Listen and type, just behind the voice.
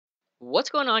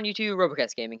What's going on YouTube,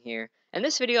 Robocast Gaming here. In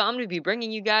this video, I'm going to be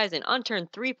bringing you guys an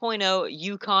Unturned 3.0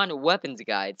 Yukon weapons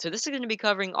guide. So this is going to be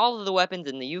covering all of the weapons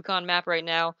in the Yukon map right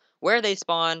now, where they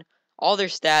spawn, all their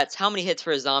stats, how many hits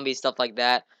for a zombie, stuff like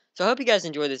that. So I hope you guys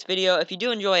enjoy this video. If you do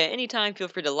enjoy it anytime, feel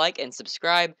free to like and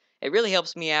subscribe. It really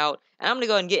helps me out. And I'm going to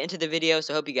go ahead and get into the video,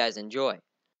 so I hope you guys enjoy.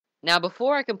 Now,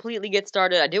 before I completely get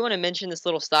started, I do want to mention this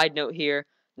little side note here.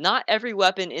 Not every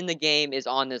weapon in the game is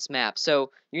on this map,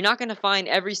 so you're not going to find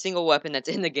every single weapon that's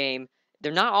in the game.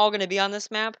 They're not all going to be on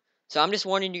this map, so I'm just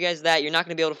warning you guys that you're not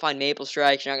going to be able to find Maple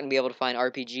Strikes, you're not going to be able to find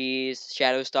RPGs,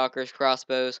 Shadow Stalkers,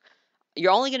 crossbows.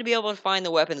 You're only going to be able to find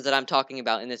the weapons that I'm talking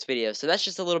about in this video, so that's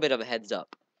just a little bit of a heads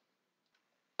up.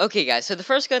 Okay guys, so the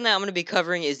first gun that I'm going to be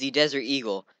covering is the Desert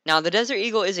Eagle. Now, the Desert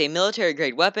Eagle is a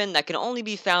military-grade weapon that can only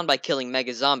be found by killing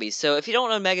Mega Zombies. So if you don't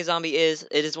know what Mega Zombie is,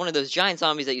 it is one of those giant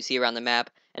zombies that you see around the map.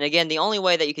 And again, the only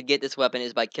way that you could get this weapon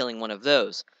is by killing one of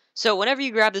those. So whenever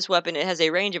you grab this weapon, it has a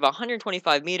range of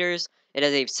 125 meters, it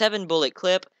has a 7-bullet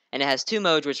clip, and it has 2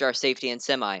 modes, which are safety and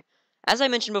semi. As I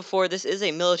mentioned before, this is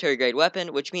a military-grade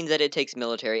weapon, which means that it takes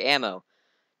military ammo.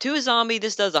 To a zombie,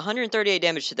 this does 138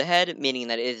 damage to the head, meaning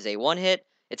that it is a 1-hit.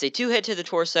 It's a 2-hit to the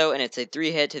torso, and it's a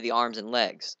 3-hit to the arms and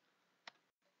legs.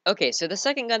 Okay, so the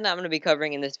second gun that I'm going to be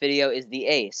covering in this video is the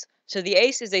Ace. So the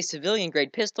Ace is a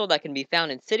civilian-grade pistol that can be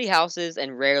found in city houses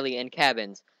and rarely in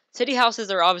cabins. City houses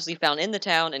are obviously found in the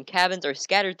town, and cabins are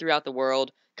scattered throughout the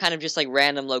world, kind of just like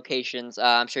random locations.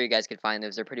 I'm sure you guys could find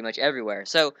those. They're pretty much everywhere.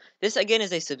 So this, again,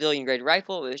 is a civilian-grade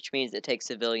rifle, which means it takes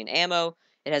civilian ammo.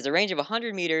 It has a range of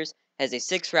 100 meters, has a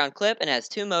 6-round clip, and has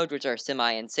 2 modes, which are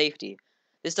semi and safety.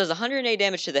 This does 108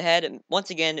 damage to the head, once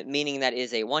again meaning that it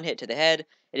is a 1-hit to the head,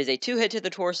 it is a 2-hit to the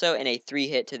torso, and a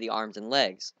 3-hit to the arms and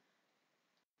legs.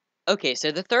 Okay,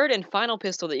 so the third and final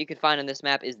pistol that you can find on this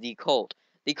map is the Colt.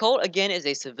 The Colt, again, is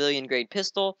a civilian-grade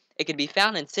pistol. It can be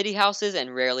found in city houses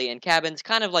and rarely in cabins,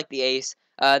 kind of like the Ace.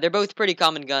 They're both pretty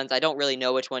common guns. I don't really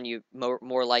know which one you're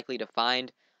more likely to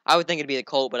find. I would think it'd be the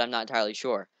Colt, but I'm not entirely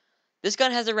sure. This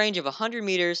gun has a range of 100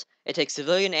 meters, it takes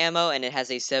civilian ammo, and it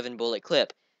has a 7-bullet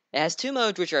clip. It has 2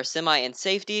 modes, which are semi and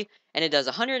safety, and it does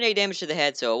 108 damage to the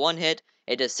head, so a 1-hit.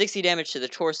 It does 60 damage to the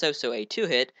torso, so a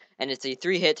 2-hit, and it's a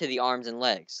 3-hit to the arms and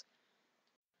legs.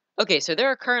 Okay, so there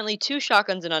are currently 2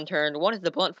 shotguns in Unturned. One is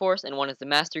the Blunt Force, and one is the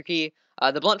Master Key.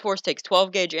 The Blunt Force takes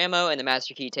 12 gauge ammo, and the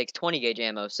Master Key takes 20 gauge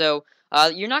ammo. So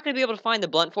you're not going to be able to find the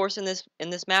Blunt Force in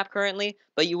this map currently,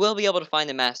 but you will be able to find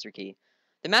the Master Key.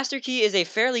 The Master Key is a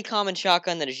fairly common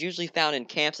shotgun that is usually found in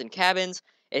camps and cabins.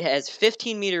 It has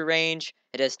 15-meter range,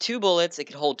 it has 2 bullets, it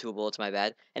can hold 2 bullets, my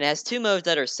bad, and it has 2 modes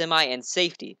that are semi and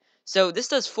safety. So this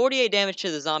does 48 damage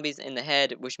to the zombies in the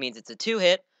head, which means it's a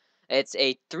 2-hit. It's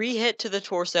a 3-hit to the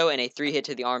torso and a 3-hit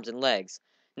to the arms and legs.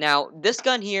 Now, this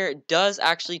gun here does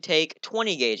actually take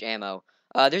 20 gauge ammo.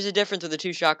 There's a difference with the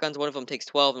 2 shotguns, one of them takes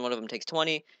 12 and one of them takes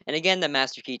 20, and again, the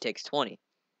Master Key takes 20.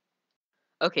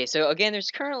 Okay, so again,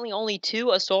 there's currently only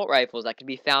 2 assault rifles that can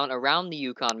be found around the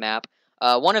Yukon map.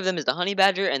 One of them is the Honey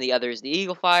Badger, and the other is the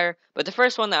Eagle Fire, but the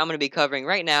first one that I'm going to be covering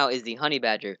right now is the Honey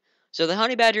Badger. So the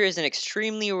Honey Badger is an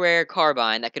extremely rare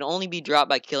carbine that can only be dropped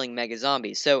by killing mega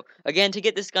zombies. So again, to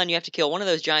get this gun, you have to kill one of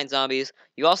those giant zombies.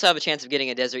 You also have a chance of getting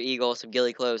a Desert Eagle, some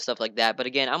ghillie clothes, stuff like that, but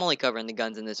again, I'm only covering the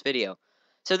guns in this video.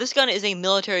 So this gun is a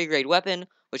military-grade weapon,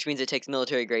 which means it takes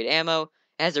military-grade ammo.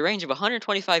 It has a range of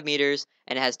 125 meters,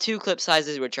 and it has 2 clip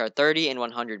sizes, which are 30 and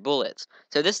 100 bullets.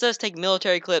 So this does take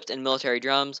military clips and military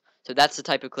drums, so that's the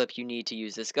type of clip you need to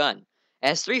use this gun. It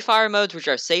has 3 fire modes, which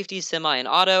are safety, semi, and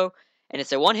auto, and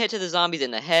it's a 1-hit to the zombies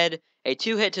in the head, a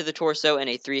 2-hit to the torso, and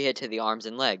a 3-hit to the arms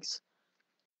and legs.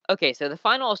 Okay, so the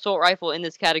final assault rifle in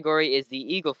this category is the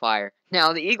Eagle Fire.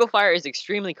 Now, the Eagle Fire is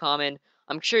extremely common.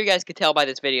 I'm sure you guys could tell by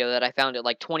this video that I found it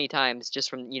like 20 times just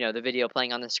from, the video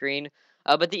playing on the screen.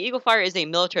 But the Eagle Fire is a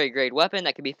military-grade weapon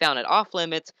that can be found at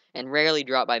off-limits and rarely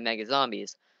dropped by mega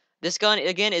zombies. This gun,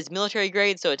 again, is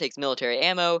military-grade, so it takes military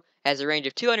ammo, has a range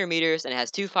of 200 meters, and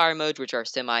has 2 fire modes, which are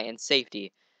semi and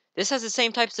safety. This has the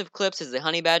same types of clips as the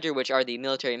Honey Badger, which are the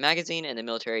military magazine and the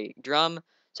military drum,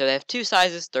 so they have 2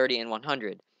 sizes, 30 and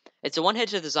 100. It's a 1-hit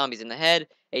to the zombies in the head,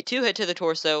 a 2-hit to the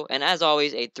torso, and as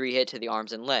always, a 3-hit to the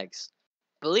arms and legs.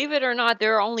 Believe it or not,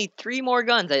 there are only 3 more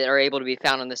guns that are able to be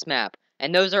found on this map,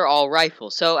 and those are all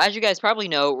rifles. So, as you guys probably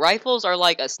know, rifles are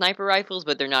like sniper rifles,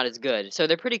 but they're not as good. So,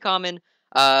 they're pretty common,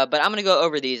 but I'm going to go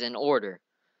over these in order.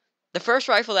 The first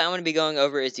rifle that I'm going to be going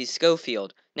over is the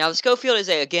Schofield. Now, the Schofield is,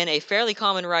 again, a fairly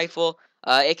common rifle.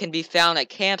 It can be found at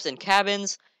camps and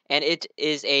cabins, and it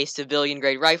is a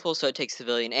civilian-grade rifle, so it takes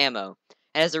civilian ammo.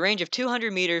 It has a range of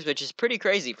 200 meters, which is pretty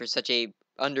crazy for such a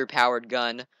underpowered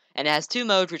gun, and it has 2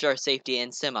 modes, which are safety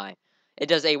and semi. It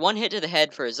does a 1-hit to the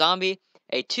head for a zombie,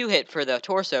 a 2-hit for the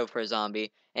torso for a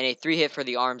zombie, and a 3-hit for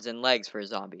the arms and legs for a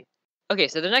zombie. Okay,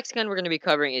 so the next gun we're going to be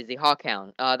covering is the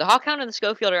Hawkhound. The Hawkhound and the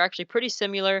Schofield are actually pretty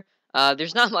similar.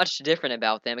 There's not much different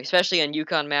about them, especially on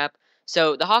Yukon Map.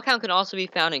 So the Hawkhound can also be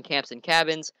found in camps and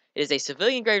cabins. It is a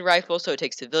civilian-grade rifle, so it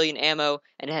takes civilian ammo,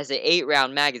 and it has an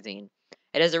 8-round magazine.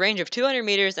 It has a range of 200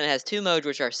 meters, and it has 2 modes,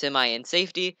 which are semi and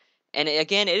safety. And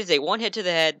again, it is a 1-hit to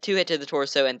the head, 2-hit to the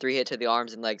torso, and 3-hit to the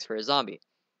arms and legs for a zombie.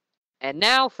 And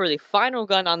now for the final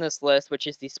gun on this list, which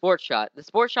is the Sport Shot. The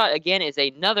Sport Shot, again, is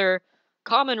another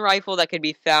common rifle that can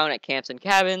be found at camps and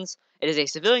cabins. It is a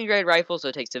civilian-grade rifle, so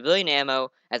it takes civilian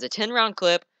ammo, has a 10-round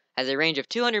clip, has a range of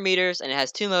 200 meters, and it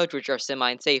has 2 modes, which are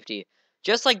semi and safety.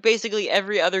 Just like basically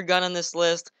every other gun on this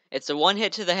list, it's a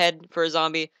 1-hit to the head for a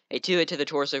zombie, a 2-hit to the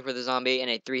torso for the zombie, and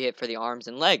a 3-hit for the arms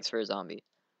and legs for a zombie.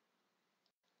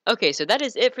 Okay, so that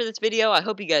is it for this video. I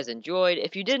hope you guys enjoyed.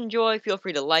 If you did enjoy, feel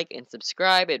free to like and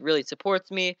subscribe. It really supports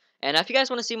me. And if you guys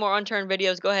want to see more Unturned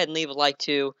videos, go ahead and leave a like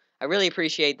too. I really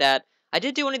appreciate that. I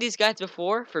did do one of these guides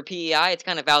before for PEI. It's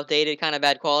kind of outdated, kind of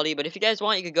bad quality. But if you guys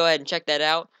want, you could go ahead and check that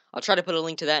out. I'll try to put a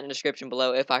link to that in the description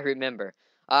below if I remember.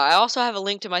 I also have a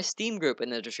link to my Steam group in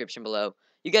the description below.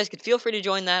 You guys could feel free to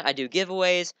join that. I do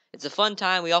giveaways. It's a fun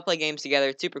time. We all play games together.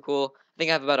 It's super cool. I think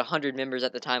I have about 100 members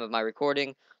at the time of my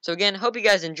recording. So again, hope you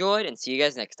guys enjoyed, and see you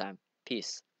guys next time.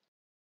 Peace.